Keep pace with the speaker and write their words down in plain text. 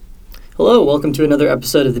Hello, welcome to another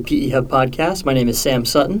episode of the PE Hub podcast. My name is Sam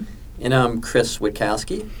Sutton. And I'm Chris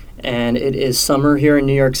Witkowski. And it is summer here in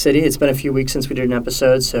New York City. It's been a few weeks since we did an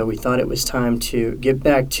episode, so we thought it was time to get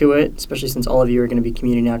back to it, especially since all of you are going to be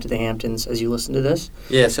commuting out to the Hamptons as you listen to this.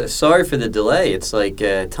 Yeah, so sorry for the delay. It's like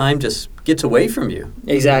time just gets away from you.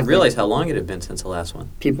 Exactly. I realize how long it had been since the last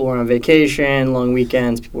one. People were on vacation, long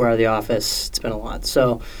weekends, people were out of the office. It's been a lot.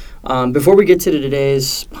 So before we get to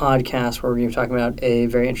today's podcast, where we're going to be talking about a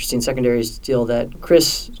very interesting secondaries deal that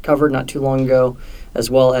Chris covered not too long ago, as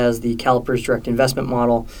well as the Calipers direct investment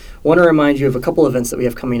model, I want to remind you of a couple events that we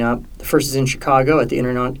have coming up. The first is in Chicago at the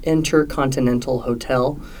Intercontinental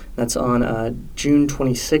Hotel. That's on June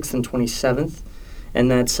 26th and 27th. And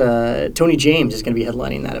that's Tony James is going to be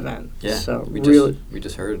headlining that event. Yeah, so we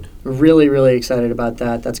just heard. Really, really excited about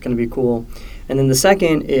that. That's going to be cool. And then the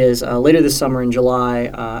second is later this summer in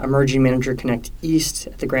July, Emerging Manager Connect East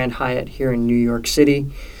at the Grand Hyatt here in New York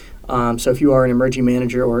City. So if you are an emerging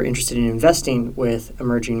manager or interested in investing with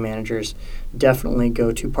emerging managers, definitely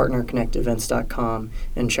go to partnerconnectevents.com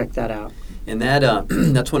and check that out. And that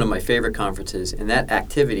that's one of my favorite conferences. And that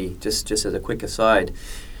activity, just as a quick aside,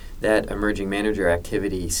 that emerging manager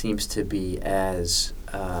activity seems to be as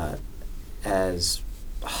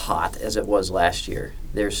hot as it was last year.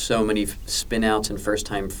 There's so many spin-outs and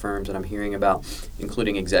first-time firms that I'm hearing about,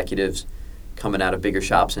 including executives coming out of bigger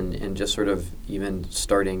shops and just sort of even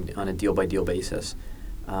starting on a deal-by-deal basis.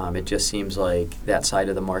 It just seems like that side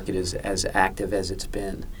of the market is as active as it's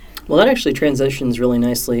been. Well, that actually transitions really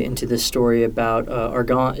nicely into this story about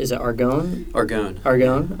Argonne. Is it Argonne?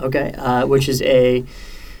 Argonne, okay, which is a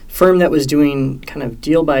firm that was doing kind of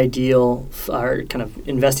deal-by-deal, or kind of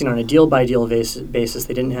investing on a deal-by-deal basis.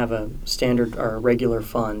 They didn't have a standard or a regular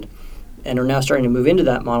fund, and are now starting to move into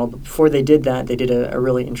that model. But before they did that, they did a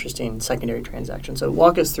really interesting secondary transaction. So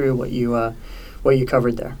walk us through what you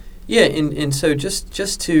covered there. Yeah, and so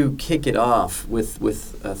just to kick it off with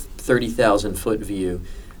a 30,000-foot view,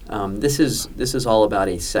 this is all about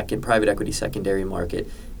a private equity secondary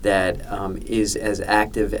market that is as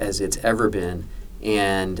active as it's ever been.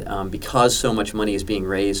 And because so much money is being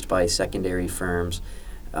raised by secondary firms,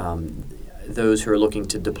 those who are looking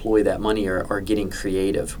to deploy that money are getting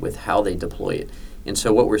creative with how they deploy it. And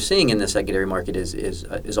so what we're seeing in the secondary market is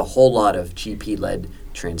a whole lot of GP-led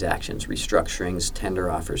transactions, restructurings,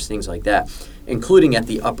 tender offers, things like that, including at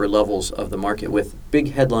the upper levels of the market with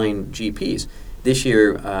big headline GPs. This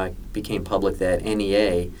year became public that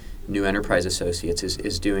NEA, New Enterprise Associates,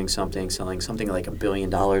 is doing selling something like $1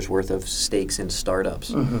 billion worth of stakes in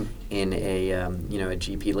startups in a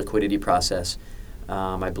GP liquidity process.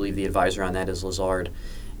 I believe the advisor on that is Lazard,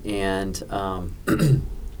 and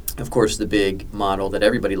of course the big model that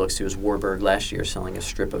everybody looks to is Warburg last year selling a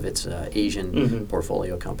strip of its Asian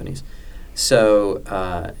portfolio companies. So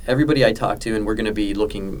everybody I talked to, and we're going to be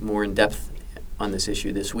looking more in depth on this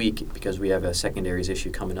issue this week because we have a secondaries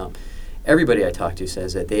issue coming up. Everybody I talk to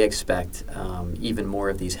says that they expect even more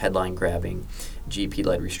of these headline-grabbing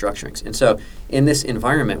GP-led restructurings. And so in this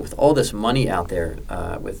environment, with all this money out there,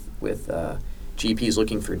 with GPs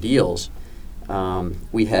looking for deals,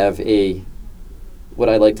 we have what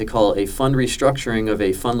I like to call a fund restructuring of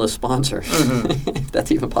a fundless sponsor, if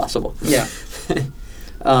that's even possible. Yeah.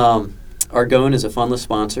 Argonne is a fundless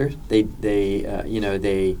sponsor. They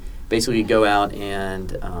basically go out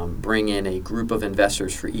and bring in a group of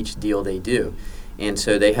investors for each deal they do, and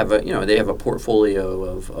so they have a portfolio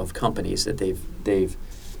of companies that they've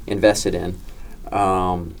invested in,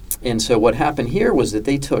 and so what happened here was that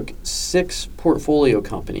they took 6 portfolio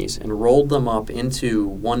companies and rolled them up into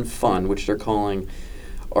one fund, which they're calling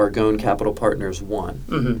Argonne Capital Partners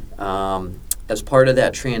 1. As part of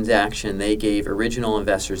that transaction, they gave original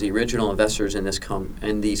investors. The original investors in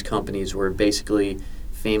these companies were basically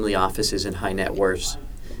family offices and high net worths.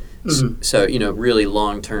 So, really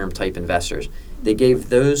long-term type investors. They gave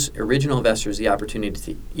those original investors the opportunity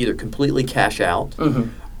to either completely cash out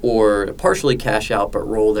or partially cash out but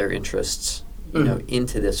roll their interests,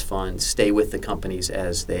 into this fund, stay with the companies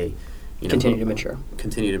as they, continue to mature,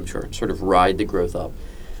 sort of ride the growth up.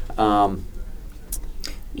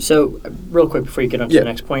 So, real quick before you get on to the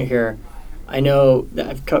next point here, I know that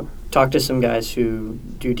I've talked to some guys who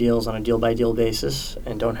do deals on a deal-by-deal basis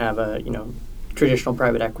and don't have a traditional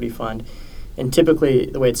private equity fund. And typically,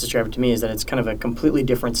 the way it's described to me is that it's kind of a completely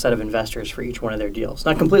different set of investors for each one of their deals.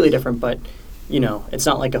 Not completely different, but it's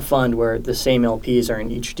not like a fund where the same LPs are in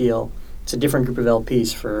each deal. It's a different group of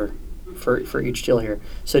LPs for each deal here.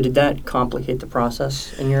 So did that complicate the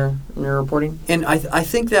process in your reporting? And I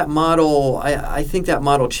think that model I think that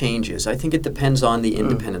model changes. I think it depends on the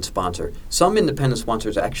independent sponsor. Some independent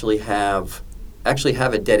sponsors actually have actually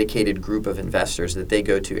have a dedicated group of investors that they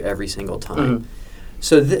go to every single time. Mm-hmm.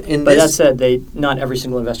 So that said, not every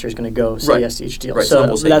single investor is going to go say yes to each deal. Right.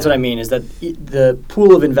 So that's what I mean, is that the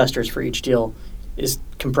pool of investors for each deal is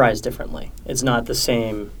comprised differently. It's not the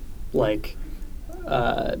same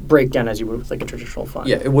breakdown as you would with like a traditional fund.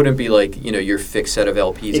 Yeah, it wouldn't be like your fixed set of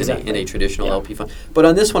LPs exactly. in a traditional LP fund. But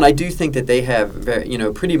on this one, I do think that they have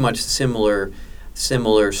pretty much similar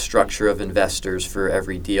structure of investors for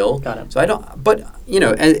every deal. Got it. So I don't, but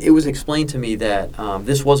it was explained to me that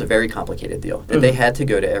this was a very complicated deal, that they had to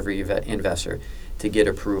go to every investor to get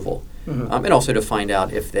approval, and also to find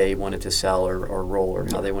out if they wanted to sell or roll or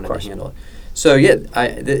how they wanted to handle it. So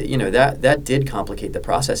that did complicate the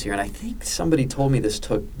process here, and I think somebody told me this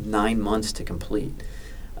took 9 months to complete.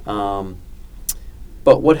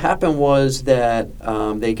 But what happened was that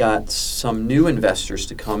they got some new investors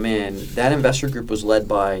to come in. That investor group was led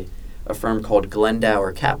by a firm called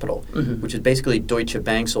Glendower Capital, which is basically Deutsche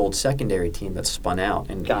Bank's old secondary team that spun out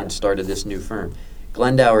and started this new firm.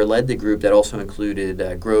 Glendower led the group that also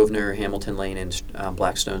included Grosvenor, Hamilton Lane, and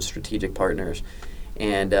Blackstone Strategic Partners.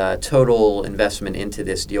 And total investment into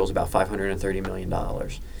this deal is about $530 million. Oh,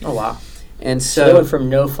 wow. And so they went from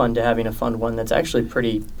no fund to having a fund one that's actually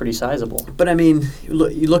pretty sizable. But I mean, you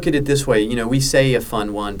look at it this way. We say a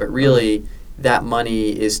fund one, but really that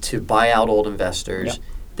money is to buy out old investors. Yep.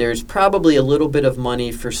 There's probably a little bit of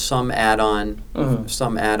money for some add-on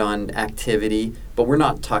activity, but we're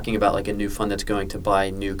not talking about like a new fund that's going to buy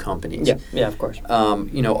new companies. Yeah, of course.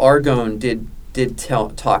 Argonne did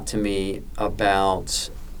talk to me about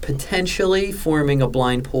potentially forming a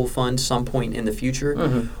blind pool fund some point in the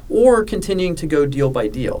future, or continuing to go deal by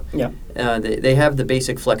deal. Yeah, they have the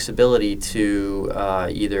basic flexibility to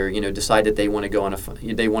either decide that they want to go on a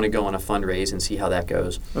fundraise and see how that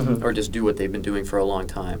goes, or just do what they've been doing for a long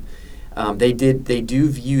time. They do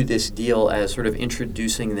view this deal as sort of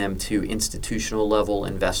introducing them to institutional level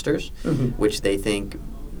investors, which they think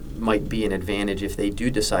might be an advantage if they do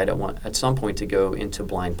decide at some point to go into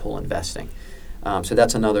blind pool investing. So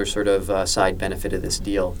that's another sort of side benefit of this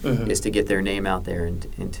deal, is to get their name out there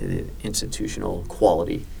into the institutional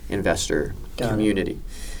quality investor community.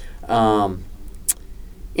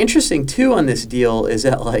 Interesting too on this deal is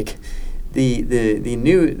that like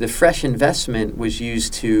the fresh investment was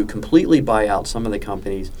used to completely buy out some of the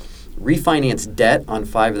companies, refinance debt on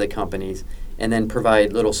 5 of the companies, and then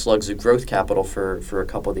provide little slugs of growth capital for a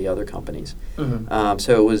couple of the other companies.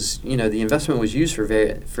 So it was, the investment was used for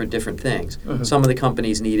different things. Some of the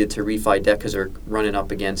companies needed to refi debt because they're running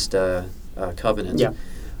up against covenants. Yeah.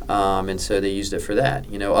 And so they used it for that.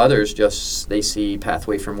 Others just, they see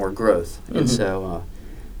pathway for more growth. And so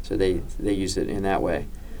they used it in that way.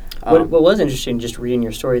 What was interesting, just reading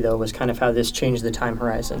your story, though, was kind of how this changed the time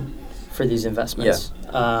horizon for these investments.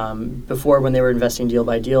 Yeah. Before, when they were investing deal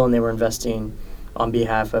by deal and they were investing on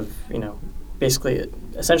behalf of,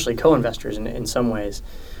 essentially co-investors in some ways,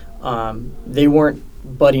 they weren't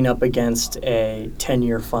butting up against a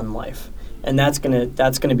 10-year fund life. And that's gonna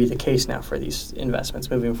be the case now for these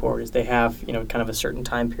investments moving forward, is they have, kind of a certain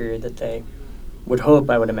time period that they would hope,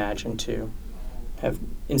 I would imagine, to have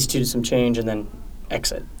instituted some change and then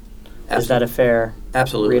exit. Absolutely. Is that a fair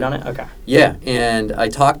read on it? Okay. Yeah, and I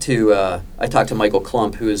talked to Michael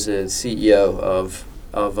Klump, who is the CEO of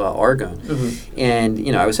Argonne,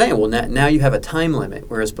 and I was saying, well, now you have a time limit,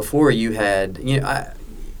 whereas before you had,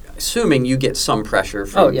 assuming you get some pressure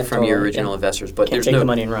from your original investors, but can't take the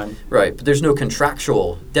money and run. Right, but there's no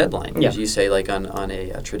contractual deadline, as you say, like on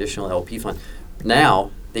a traditional LP fund.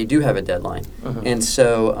 Now they do have a deadline, and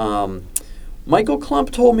so. Michael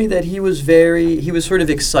Klump told me that he was sort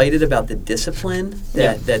of excited about the discipline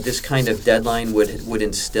that this kind of deadline would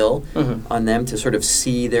instill on them, to sort of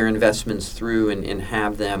see their investments through and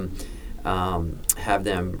have them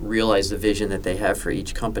realize the vision that they have for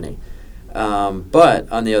each company. But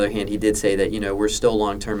on the other hand, he did say that we're still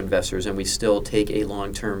long-term investors and we still take a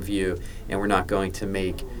long-term view, and we're not going to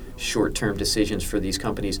make short-term decisions for these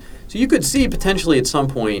companies. So you could see potentially at some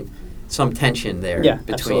point some tension there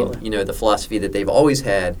between absolutely. The philosophy that they've always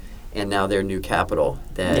had and now their new capital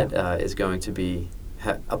that is going to be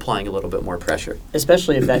applying a little bit more pressure.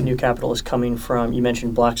 Especially if that new capital is coming from, you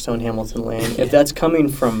mentioned Blackstone, Hamilton Lane. If that's coming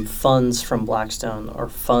from funds from Blackstone or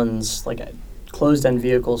funds like closed-end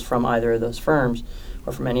vehicles from either of those firms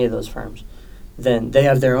or from any of those firms, then they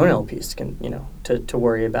have their own LPs to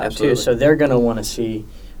worry about Absolutely. too. So they're going to want to see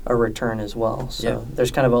a return as well. So there's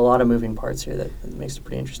kind of a lot of moving parts here that makes it a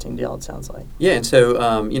pretty interesting deal, it sounds like. Yeah, and so,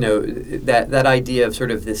 that idea of sort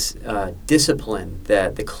of this discipline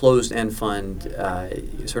that the closed-end fund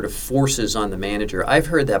sort of forces on the manager, I've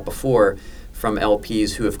heard that before from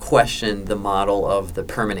LPs who have questioned the model of the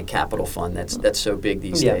permanent capital fund that's so big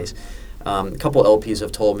these days. A couple LPs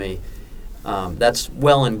have told me that's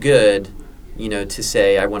well and good, to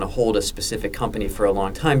say I want to hold a specific company for a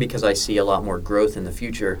long time because I see a lot more growth in the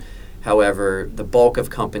future. However, the bulk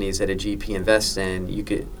of companies that a GP invests in,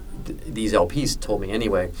 these LPs told me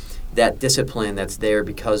anyway, that discipline that's there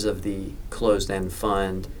because of the closed-end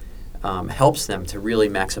fund helps them to really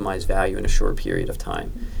maximize value in a short period of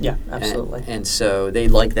time. Yeah, absolutely. And so they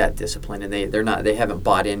like that discipline, and they haven't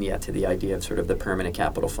bought in yet to the idea of sort of the permanent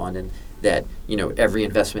capital fund and that every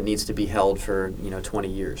investment needs to be held for 20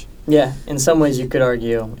 years. Yeah, in some ways you could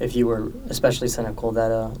argue, if you were especially cynical,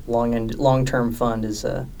 that a long-term fund is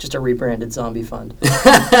just a rebranded zombie fund.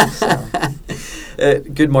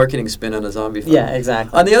 Good marketing spin on a zombie fund. Yeah,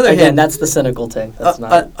 exactly. On the other hand, that's the cynical take. That's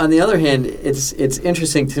on the other hand, it's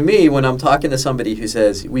interesting to me when I'm talking to somebody who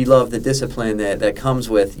says we love the discipline that comes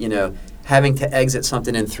with having to exit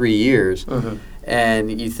something in 3 years,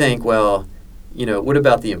 and you think, well, what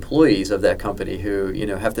about the employees of that company who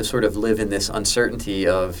have to sort of live in this uncertainty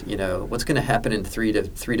of what's going to happen in 3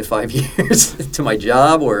 to 5 years to my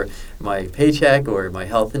job or my paycheck or my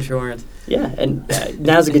health insurance. Yeah, and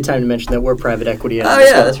now's a good time to mention that we're private equity.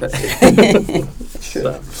 That's right.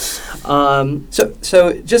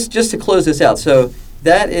 So just to close this out, so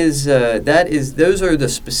those are the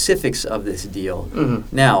specifics of this deal.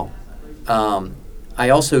 Mm-hmm. Now, I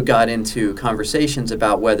also got into conversations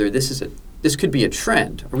about whether this could be a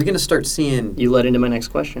trend. Are we going to start seeing? You led into my next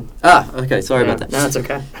question. Okay. Sorry about that. No, it's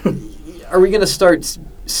okay. Are we going to start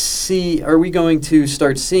seeing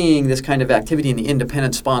this kind of activity in the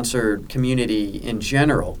independent sponsor community in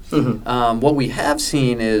general? Mm-hmm. What we have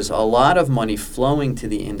seen is a lot of money flowing to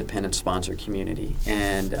the independent sponsor community,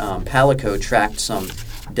 and Palico tracked some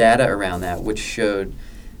data around that, which showed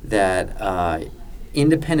that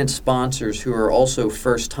independent sponsors who are also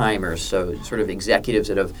first timers, so sort of executives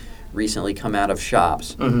that have recently come out of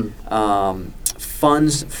shops. Mm-hmm.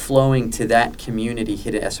 Funds flowing to that community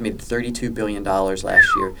hit an estimated $32 billion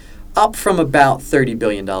last year, up from about $30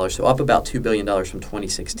 billion, so up about $2 billion from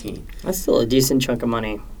 2016. That's still a decent chunk of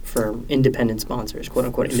money for independent sponsors,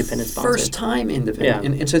 quote-unquote independent sponsors. First-time independent.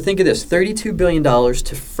 Yeah. And so think of this, $32 billion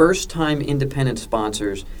to first-time independent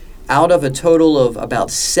sponsors out of a total of about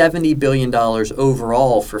 $70 billion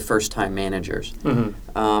overall for first-time managers.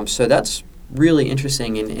 Mm-hmm. So that's really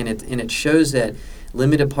interesting, and it shows that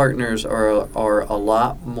limited partners are a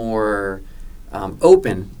lot more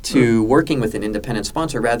open to working with an independent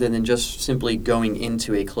sponsor rather than just simply going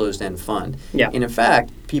into a closed-end fund. Yeah. And in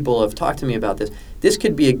fact, people have talked to me about this. This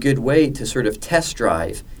could be a good way to sort of test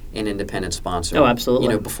drive an independent sponsor. Oh,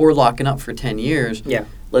 absolutely. Before locking up for 10 years, yeah.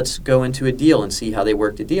 Let's go into a deal and see how they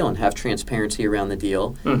work the deal and have transparency around the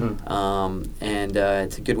deal. Mm-hmm. And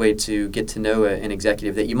it's a good way to get to know an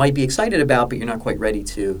executive that you might be excited about, but you're not quite ready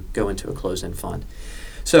to go into a closed-end fund.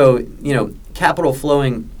 So, capital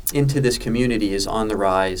flowing into this community is on the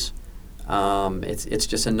rise. It's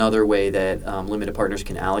just another way that limited partners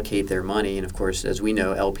can allocate their money. And, of course, as we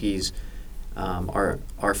know, LPs are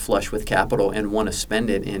flush with capital and want to spend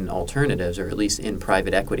it in alternatives or at least in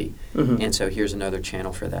private equity. Mm-hmm. And so here's another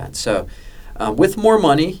channel for that. So with more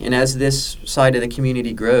money and as this side of the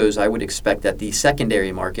community grows, I would expect that the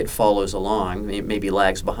secondary market follows along, maybe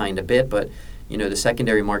lags behind a bit, but the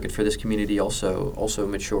secondary market for this community also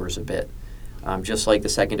matures a bit, just like the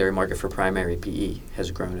secondary market for primary PE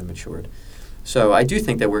has grown and matured. So I do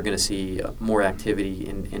think that we're going to see more activity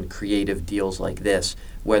in creative deals like this.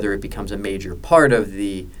 Whether it becomes a major part of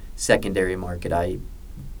the secondary market, I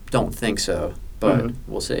don't think so, but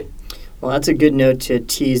we'll see. Well, that's a good note to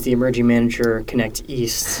tease the Emerging Manager Connect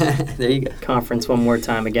East there you go. Conference one more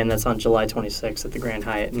time. Again, that's on July 26th at the Grand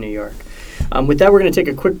Hyatt in New York. With that, we're going to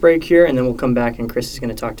take a quick break here, and then we'll come back, and Chris is going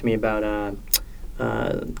to talk to me about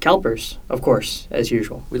CalPERS, of course, as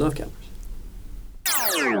usual. We love CalPERS.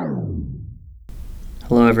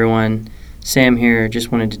 Hello, everyone. Sam here.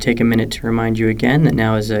 Just wanted to take a minute to remind you again that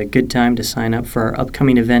now is a good time to sign up for our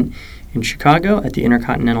upcoming event in Chicago at the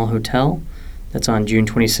Intercontinental Hotel. That's on June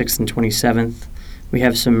 26th and 27th. We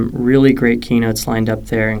have some really great keynotes lined up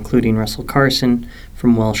there, including Russell Carson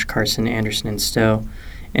from Welsh, Carson, Anderson & Stowe,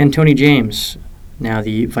 and Tony James, now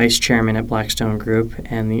the vice chairman at Blackstone Group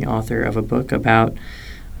and the author of a book about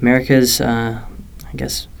America's, I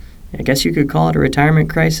guess you could call it a retirement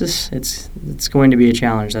crisis. It's going to be a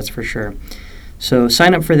challenge, that's for sure. So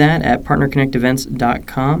sign up for that at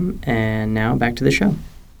partnerconnectevents.com. And now back to the show.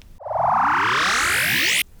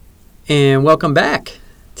 And welcome back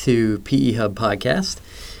to PE Hub Podcast.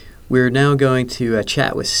 We're now going to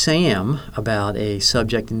chat with Sam about a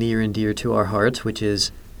subject near and dear to our hearts, which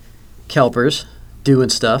is CalPERS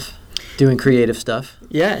doing creative stuff.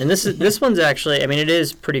 Yeah, and this one's actually, I mean, it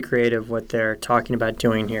is pretty creative what they're talking about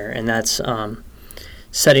doing here, and that's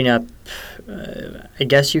setting up, I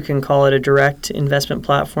guess you can call it a direct investment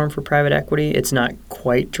platform for private equity. It's not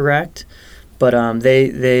quite direct, but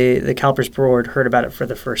the CalPERS board heard about it for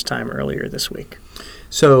the first time earlier this week.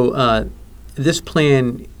 So this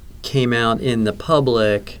plan came out in the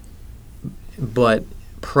public, but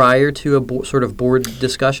prior to a sort of board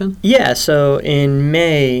discussion? Yeah, so in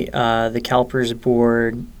May, the CalPERS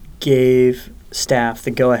board gave staff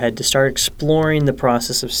the go-ahead to start exploring the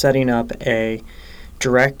process of setting up a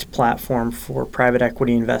direct platform for private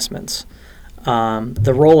equity investments.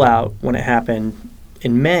 The rollout, when it happened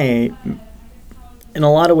in May, in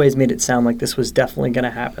a lot of ways made it sound like this was definitely going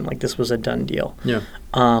to happen, like this was a done deal. Yeah.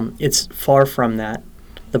 It's far from that.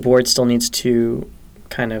 The board still needs to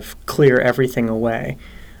kind of clear everything away.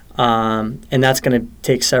 And that's going to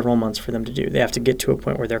take several months for them to do. They have to get to a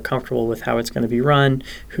point where they're comfortable with how it's going to be run,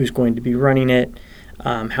 who's going to be running it,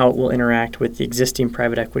 how it will interact with the existing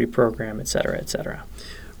private equity program, et cetera, et cetera.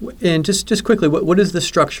 And just quickly, what is the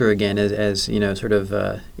structure again, as you know, sort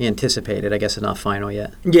of anticipated? I guess it's not final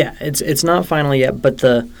yet. Yeah, it's not final yet, but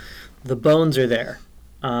the bones are there.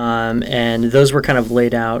 And those were kind of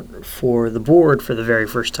laid out for the board for the very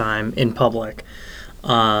first time in public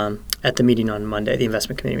at the meeting on Monday, the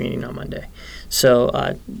investment committee meeting on Monday.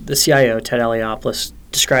 So the CIO, Ted Eliopoulos,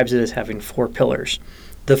 describes it as having 4 pillars.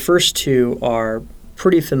 The first 2 are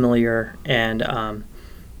pretty familiar and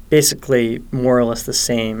basically more or less the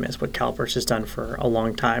same as what CalPERS has done for a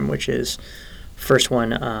long time, which is first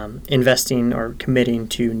one, investing or committing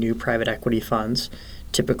to new private equity funds,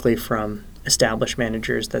 typically from established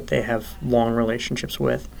managers that they have long relationships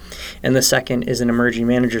with. And the second is an emerging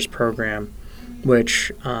managers program,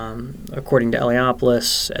 which, according to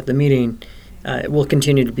Eliopoulos at the meeting, it will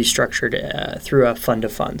continue to be structured through a fund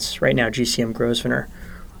of funds. Right now, GCM Grosvenor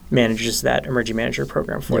manages that emerging manager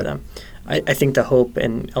program for them. I think the hope,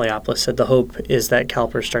 and Eliopoulos said the hope is that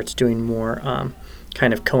CalPERS starts doing more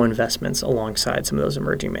kind of co-investments alongside some of those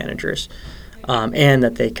emerging managers, and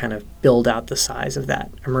that they kind of build out the size of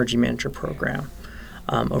that emerging manager program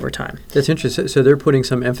over time. That's interesting. So they're putting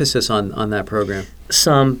some emphasis on that program.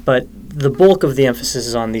 Some, but the bulk of the emphasis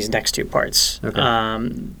is on these next 2 parts. Okay.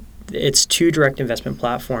 It's 2 direct investment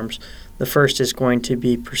platforms. The first is going to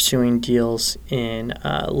be pursuing deals in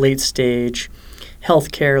late stage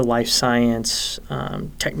healthcare, life science,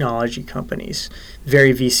 technology companies,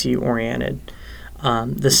 very VC oriented.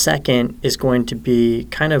 The second is going to be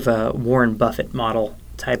kind of a Warren Buffett model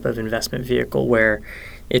type of investment vehicle where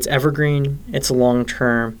it's evergreen, it's long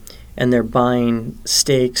term, and they're buying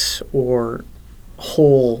stakes or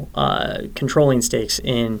whole controlling stakes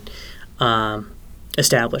in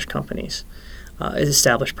established companies,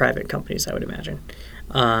 established private companies, I would imagine.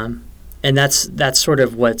 And that's sort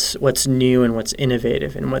of what's new and what's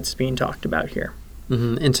innovative and what's being talked about here.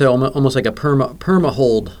 Mm-hmm. And so almost like a perma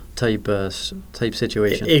hold type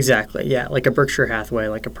situation. Exactly, yeah, like a Berkshire Hathaway,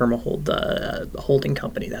 like a perma hold holding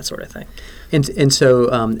company, that sort of thing. And so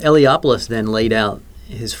Eliopoulos then laid out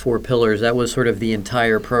his 4 pillars. That was sort of the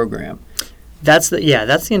entire program. That's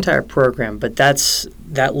the entire program, but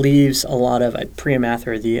that leaves a lot of Priya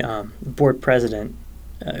Mathur, the board president,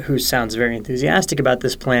 who sounds very enthusiastic about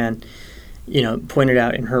this plan, pointed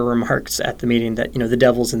out in her remarks at the meeting that the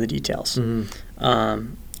devil's in the details.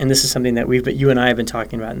 Mm-hmm. And this is something that you and I have been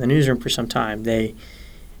talking about in the newsroom for some time. The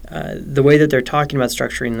way that they're talking about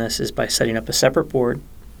structuring this is by setting up a separate board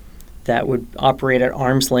that would operate at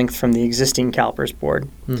arm's length from the existing CalPERS board,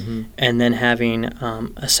 mm-hmm. and then having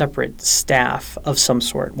a separate staff of some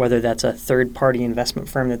sort, whether that's a third-party investment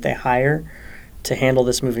firm that they hire to handle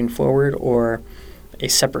this moving forward or a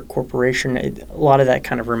separate corporation. A lot of that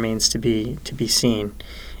kind of remains to be seen.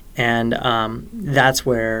 And that's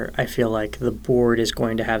where I feel like the board is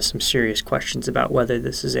going to have some serious questions about whether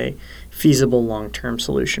this is a feasible long-term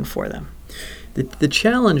solution for them. The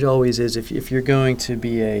challenge always is if you're going to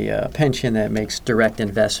be a pension that makes direct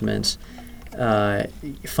investments,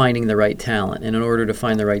 finding the right talent. And in order to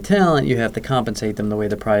find the right talent, you have to compensate them the way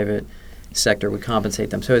the private sector would compensate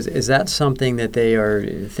them. So is that something that they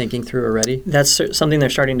are thinking through already? That's something they're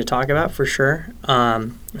starting to talk about for sure.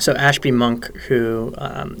 So Ashby Monk, who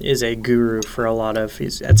is a guru for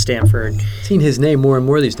he's at Stanford. Seen his name more and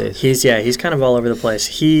more these days. He's kind of all over the place.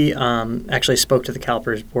 He actually spoke to the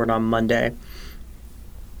CalPERS board on Monday.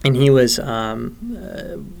 And he was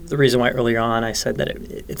the reason why earlier on I said that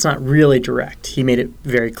it's not really direct. He made it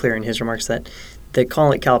very clear in his remarks that they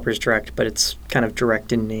call it CalPERS Direct, but it's kind of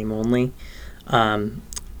direct in name only.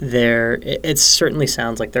 It certainly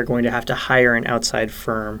sounds like they're going to have to hire an outside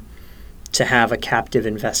firm to have a captive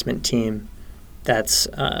investment team that's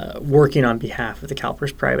working on behalf of the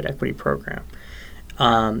CalPERS private equity program.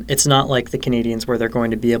 It's not like the Canadians where they're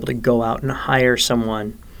going to be able to go out and hire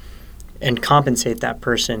someone and compensate that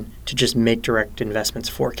person to just make direct investments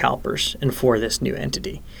for CalPERS and for this new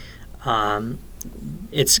entity.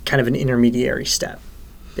 It's kind of an intermediary step,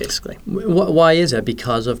 basically. Why is that?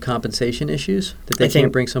 Because of compensation issues? That they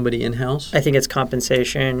can't bring somebody in-house? I think it's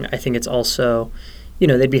compensation. I think it's also,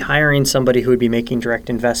 they'd be hiring somebody who would be making direct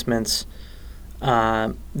investments.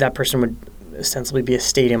 That person would ostensibly be a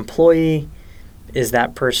state employee. Is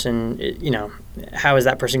that person, how is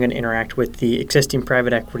that person going to interact with the existing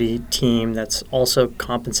private equity team that's also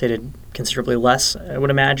compensated considerably less, I would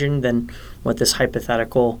imagine, than what this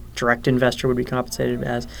hypothetical direct investor would be compensated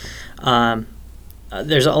as?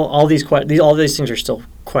 There's all these things are still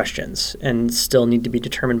questions and still need to be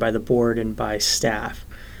determined by the board and by staff.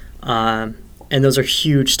 And those are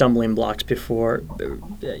huge stumbling blocks between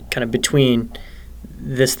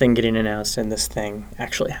this thing getting announced and this thing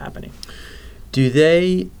actually happening. Do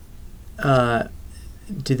they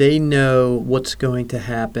know what's going to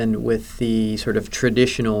happen with the sort of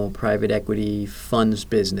traditional private equity funds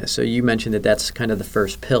business? So you mentioned that that's kind of the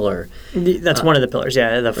first pillar. That's one of the pillars,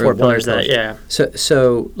 yeah, the four pillars.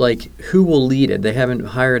 So like, who will lead it? They haven't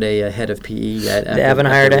hired a head of PE yet. They haven't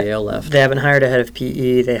hired a head of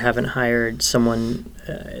PE. They haven't hired someone.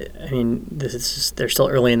 They're still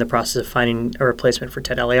early in the process of finding a replacement for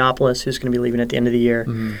Ted Eliopoulos, who's going to be leaving at the end of the year.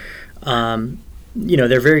 Mm-hmm.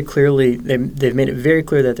 They're very clearly they've made it very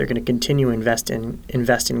clear that they're going to continue investing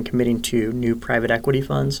and committing to new private equity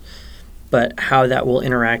funds, but how that will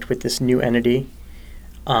interact with this new entity,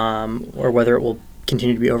 or whether it will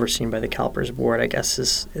continue to be overseen by the CalPERS board, I guess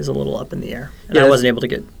is a little up in the air. And I wasn't able to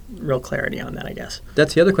get real clarity on that, I guess.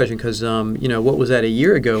 That's the other question, because what was that a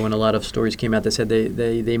year ago when a lot of stories came out that said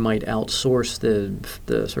they might outsource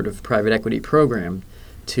the sort of private equity program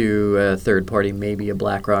to a third party, maybe a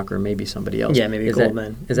BlackRock or maybe somebody else. Yeah, maybe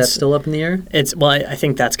Goldman. Is that still up in the air? I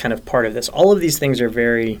think that's kind of part of this. All of these things are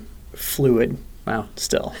very fluid. Wow.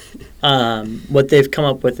 Still. What they've come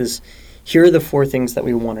up with is, here are the four things that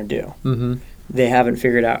we want to do. Mm-hmm. They haven't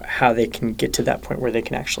figured out how they can get to that point where they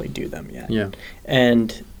can actually do them yet. Yeah.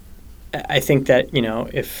 And I think that,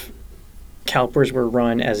 if CalPERS were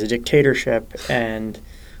run as a dictatorship and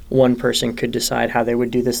one person could decide how they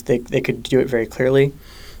would do this, they could do it very clearly.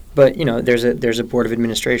 But, there's a board of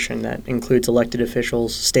administration that includes elected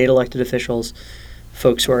officials, state elected officials,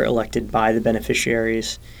 folks who are elected by the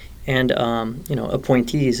beneficiaries, and,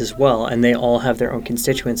 appointees as well. And they all have their own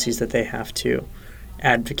constituencies that they have to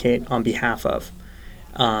advocate on behalf of.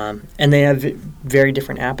 And they have very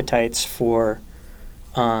different appetites for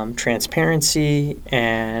transparency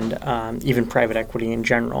and even private equity in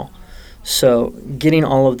general. So getting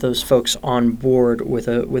all of those folks on board with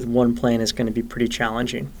one plan is going to be pretty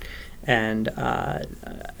challenging, and I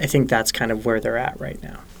think that's kind of where they're at right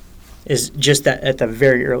now, is just that at the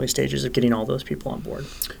very early stages of getting all those people on board.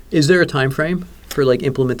 Is there a time frame for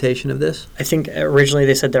implementation of this? I think originally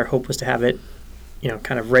they said their hope was to have it,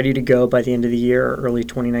 kind of ready to go by the end of the year or early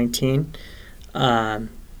 2019.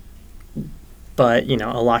 But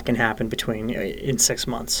a lot can happen in 6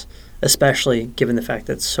 months. Especially given the fact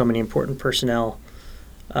that so many important personnel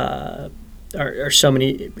or so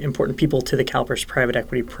many important people to the CalPERS private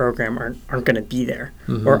equity program aren't going to be there,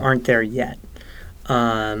 mm-hmm. or aren't there yet.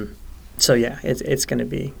 It's going to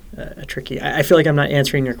be a tricky. I feel like I'm not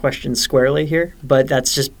answering your question squarely here, but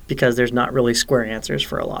that's just because there's not really square answers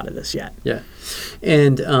for a lot of this yet. Yeah,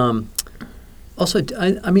 and also,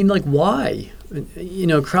 why?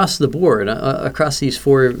 Across the board, across these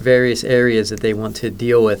four various areas that they want to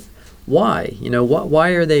deal with. Why? Why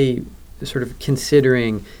are they sort of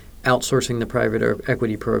considering outsourcing the private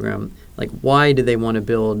equity program? Why do they want to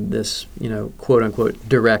build this, quote unquote,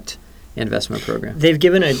 direct investment program? They've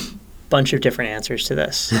given a bunch of different answers to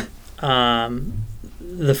this.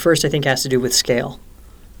 The first, I think, has to do with scale.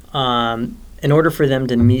 In order for them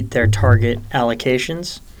to meet their target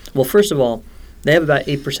allocations, well, first of all, they have about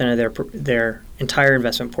 8% of their entire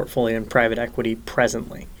investment portfolio in private equity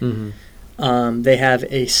presently. Mm-hmm. They have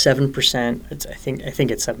a 7%, I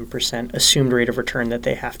think it's 7% assumed rate of return that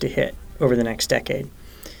they have to hit over the next decade.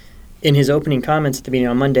 In his opening comments at the meeting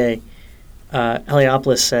on Monday,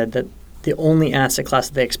 Eliopoulos said that the only asset class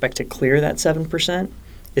that they expect to clear that 7%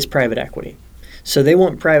 is private equity. So they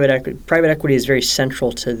want private equity. Private equity is very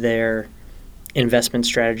central to their investment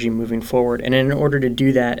strategy moving forward. And in order to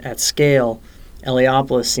do that at scale,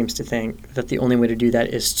 Eliopoulos seems to think that the only way to do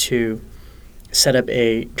that is to set up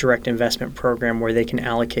a direct investment program where they can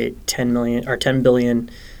allocate $10 billion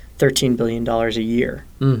 $13 billion a year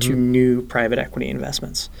to new private equity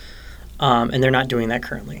investments. And they're not doing that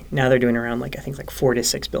currently. Now they're doing around like 4 to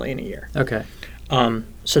 6 billion a year. Okay.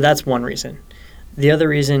 So that's one reason. The other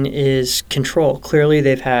reason is control. Clearly,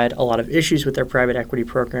 they've had a lot of issues with their private equity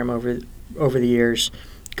program over the years,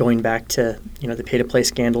 going back to the pay-to-play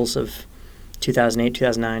scandals of 2008,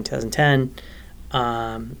 2009, 2010,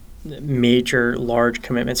 major large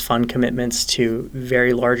commitments, fund commitments to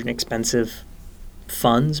very large and expensive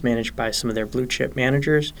funds managed by some of their blue chip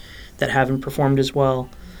managers that haven't performed as well.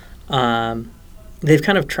 They've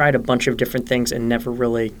kind of tried a bunch of different things and never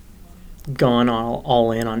really gone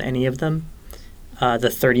all in on any of them.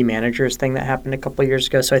 The 30 managers thing that happened a couple of years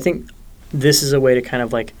ago. So I think this is a way to kind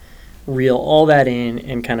of like reel all that in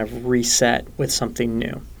and kind of reset with something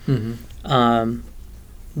new.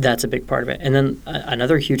 That's a big part of it. And then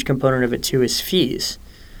another huge component of it too is fees.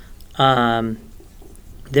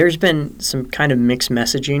 There's been some kind of mixed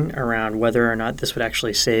messaging around whether or not this would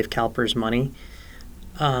actually save CalPERS money.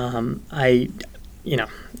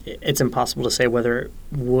 It's impossible to say whether it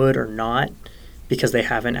would or not, because they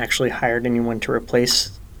haven't actually hired anyone to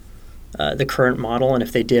replace the current model. And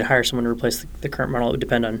if they did hire someone to replace the current model, it would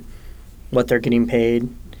depend on what they're getting paid,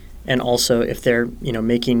 and also if they're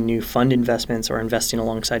making new fund investments or investing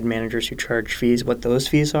alongside managers who charge fees, what those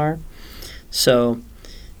fees are. So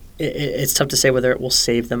it's tough to say whether it will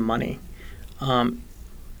save them money. I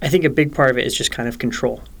think a big part of it is just kind of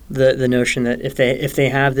control. The notion that if they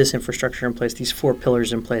have this infrastructure in place, these 4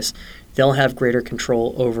 pillars in place, they'll have greater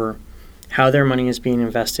control over how their money is being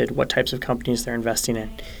invested, what types of companies they're investing in,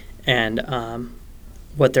 and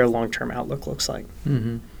what their long-term outlook looks like.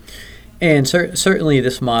 And certainly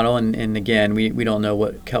this model, and again, we don't know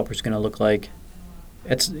what CalPERS is going to look like.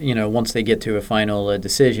 It's once they get to a final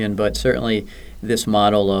decision, but certainly this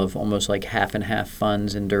model of almost like half and half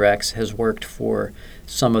funds and directs has worked for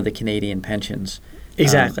some of the Canadian pensions.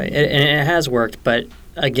 Exactly, and it has worked, but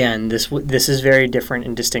again, this is very different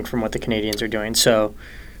and distinct from what the Canadians are doing. So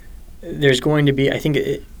there's going to be, I think,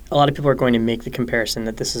 a lot of people are going to make the comparison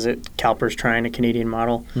that this is CalPERS trying a Canadian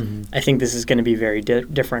model. I think this is going to be very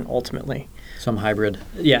different ultimately. Some hybrid.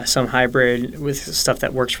 Yeah, some hybrid with stuff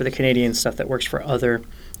that works for the Canadians, stuff that works for other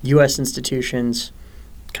U.S. institutions,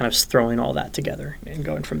 kind of throwing all that together and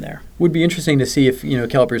going from there. Would be interesting to see if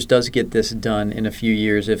CalPERS does get this done in a few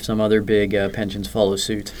years, if some other big pensions follow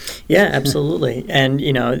suit. Yeah, absolutely. And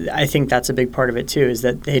I think that's a big part of it too, is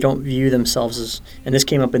that they don't view themselves as, and this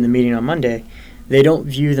came up in the meeting on Monday, they don't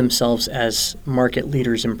view themselves as market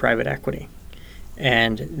leaders in private equity,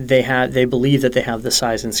 and they believe that they have the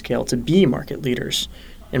size and scale to be market leaders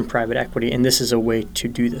in private equity, and this is a way to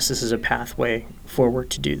do this. This is a pathway forward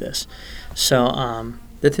to do this. So.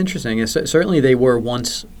 That's interesting. Certainly, they were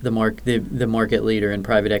once the market leader in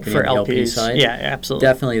private equity for on the LPs. LP side. Yeah, absolutely.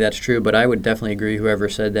 Definitely, that's true. But I would definitely agree. Whoever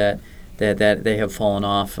said that they have fallen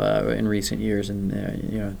off in recent years, and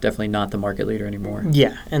definitely not the market leader anymore.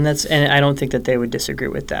 Yeah, and I don't think that they would disagree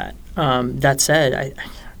with that. That said,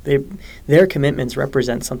 their commitments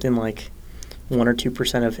represent something like 1 or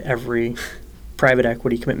 2% of every private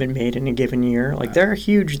equity commitment made in a given year. Like they're a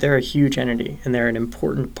huge entity, and they're an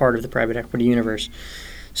important part of the private equity universe.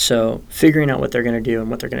 So figuring out what they're going to do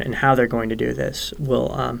and how they're going to do this will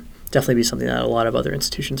definitely be something that a lot of other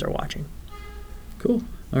institutions are watching. Cool.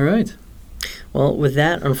 All right. Well, with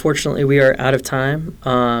that, unfortunately, we are out of time.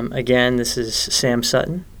 Again, this is Sam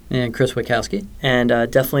Sutton. And Chris Wachowski. And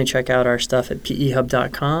definitely check out our stuff at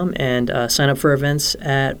pehub.com and sign up for events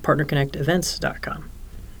at partnerconnectevents.com.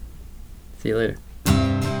 See you later.